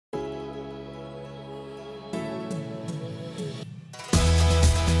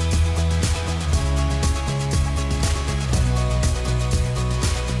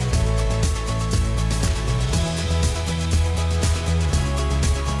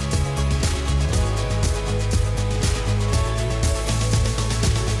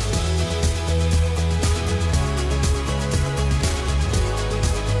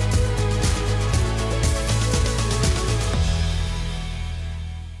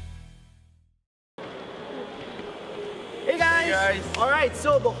guys. Alright,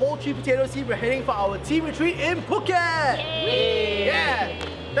 so the whole TreePotatoes team, we're heading for our team retreat in Phuket! Yay. Yeah!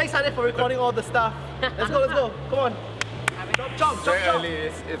 Thanks Hanif for recording all the stuff. Let's go, come on. Jump. Very early,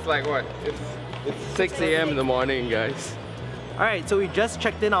 it's like what? It's 6 AM in the morning, guys. Alright, so we just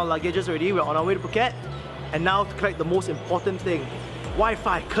checked in our luggages already, we're on our way to Phuket. And now to collect the most important thing,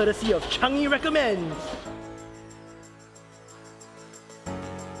 Wi-Fi courtesy of Changi Recommends.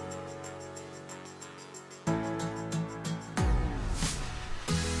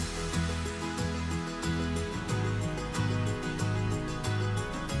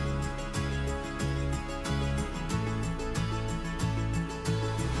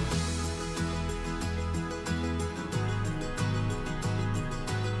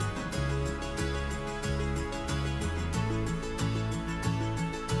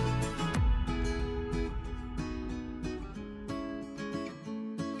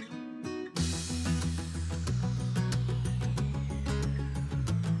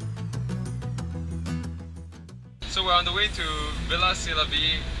 So we're on the way to Villa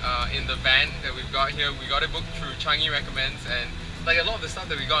Silavi in the van that we've got here. We got it booked through Changi Recommends, and like a lot of the stuff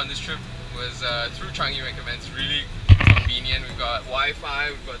that we got on this trip was through Changi Recommends. Really convenient. We've got Wi-Fi,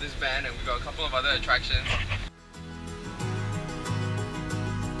 we've got this van, and we've got a couple of other attractions.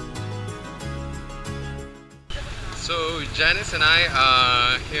 So Janice and I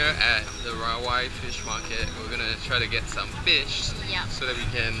are here at the Rawai Fish Market. We're gonna try to get some fish so that we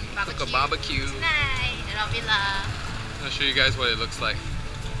can cook a barbecue. Tonight in our villa. I'll show you guys what it looks like.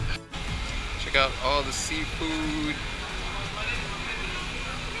 Check out all the seafood.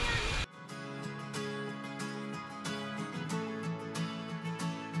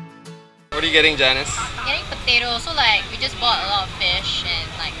 What are you getting, Janice? Getting potatoes, so like we just bought a lot of fish and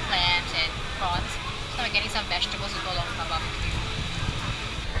like clams and prawns. So we're getting some vegetables to go along with our barbecue.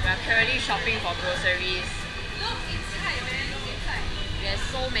 We're currently shopping for groceries. There's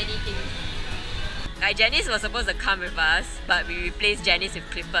so many things. Like Janice was supposed to come with us, but we replaced Janice with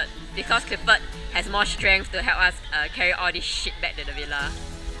Clifford because Clifford has more strength to help us carry all this shit back to the villa.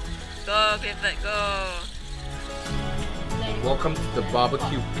 Go Clifford, go! Welcome to the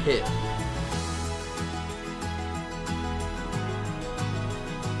barbecue pit.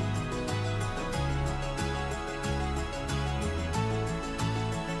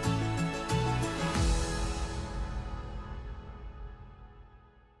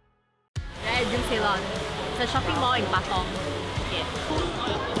 Dream Ceylon. It's a shopping mall in Patong. Yeah.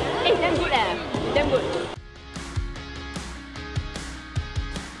 Hey, damn good damn good.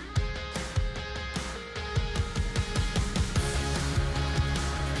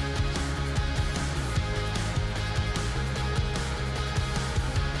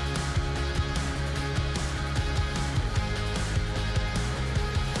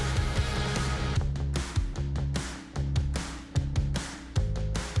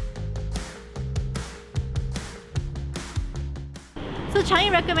 So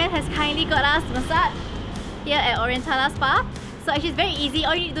Changi Recommend has kindly got us massage here at Orientala Spa. So actually it's very easy.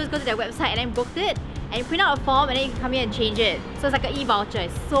 All you need to do is go to their website and then book it, and you print out a form and then you can come here and change it. So it's like an e-voucher.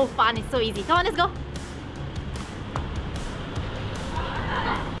 It's so fun, it's so easy. Come on, let's go.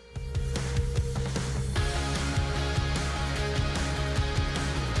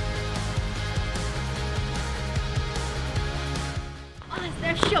 Oh, it's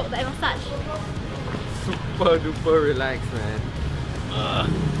their show, the massage. Super duper relaxed, man. How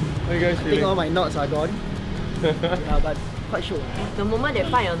are you guys feeling? I think all my knots are gone. Yeah, but quite sure. The moment they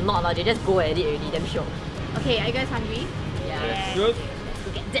find a knot, they just go at it already, damn sure. Okay, are you guys hungry? Yeah. Good? Let's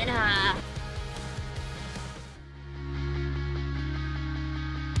go get dinner.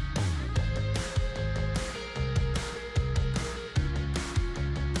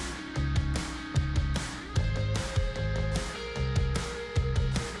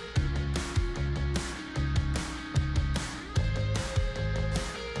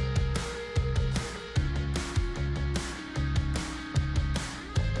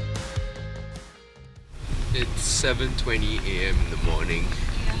 It's 7:20 AM in the morning.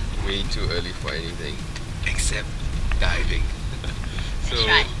 Way too early for anything except diving. So That's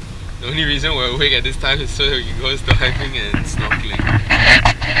right. the only reason we're awake at this time is so that we can go diving and snorkeling.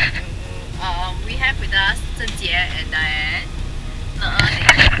 We have with us Zhenjie and Diane. They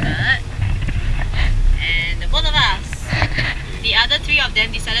connected. And the both of us. The other three of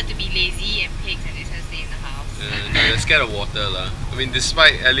them decided to be lazy and pigs and they decided to stay in the house. No, they're scared of water lah. I mean,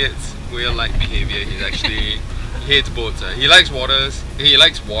 despite Elliot's whale-like behavior, he's actually he hates boats. He likes water,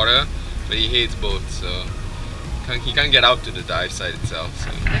 but he hates boats. So he can't get out to the dive site itself.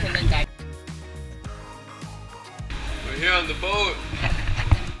 So. We're here on the boat.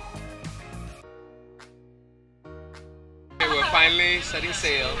 Okay, we're finally setting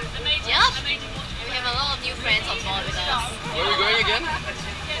sail. Yep. We have a lot of new friends on board with us. Where are we going again?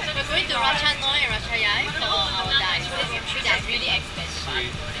 We're going to Ratcha Noi and Ratcha Yai for our dives. There's 3 dives, really expensive.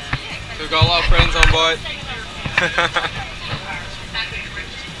 Sweet. So we've got a lot of friends on board.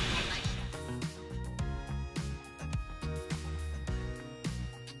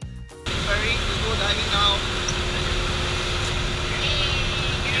 Ferry, we go diving now.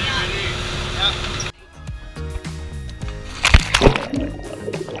 Yeah.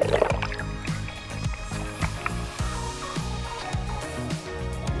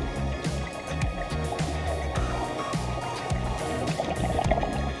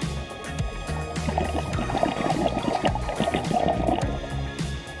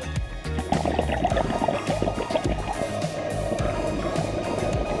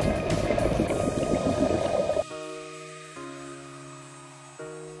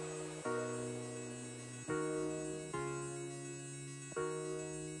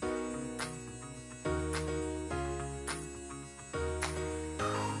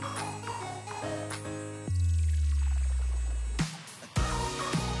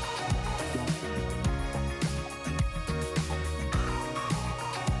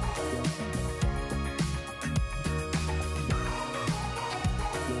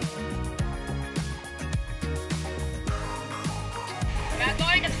 We're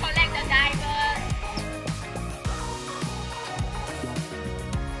going to collect the divers.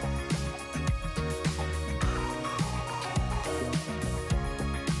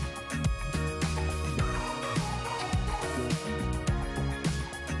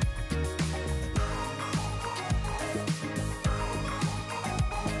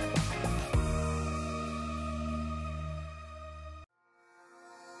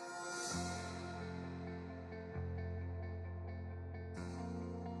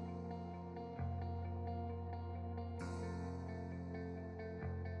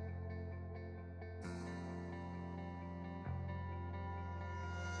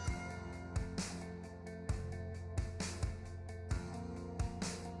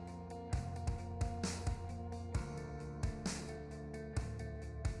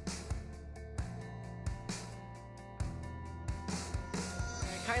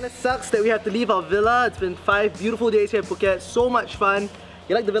 Kinda sucks that we have to leave our villa. It's been 5 beautiful days here in Phuket. So much fun.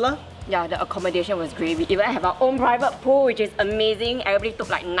 You like the villa? Yeah, the accommodation was great. We even have our own private pool, which is amazing. Everybody took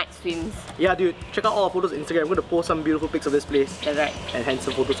like night swims. Yeah, dude. Check out all our photos on Instagram. I'm going to post some beautiful pics of this place. That's right. And hence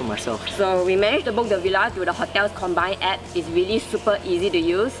some photos of myself. So we managed to book the villa through the Hotels Combine app. It's really super easy to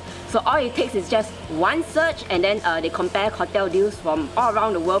use. So all it takes is just one search and then they compare hotel deals from all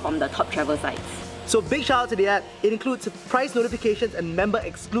around the world from the top travel sites. So big shout out to the app. It includes price notifications and member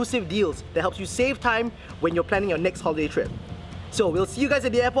exclusive deals that helps you save time when you're planning your next holiday trip. So we'll see you guys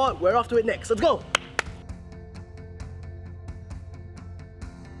at the airport. We're off to it next. Let's go!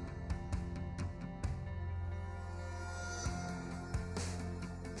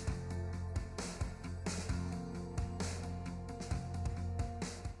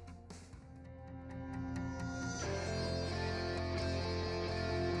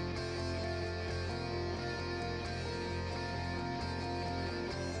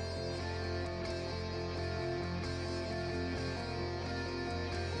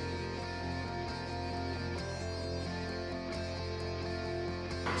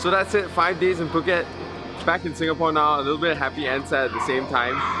 So that's it, 5 days in Phuket. Back in Singapore now, a little bit happy and sad at the same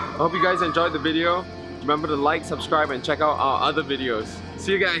time. I hope you guys enjoyed the video. Remember to like, subscribe and check out our other videos.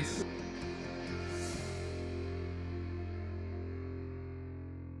 See you guys!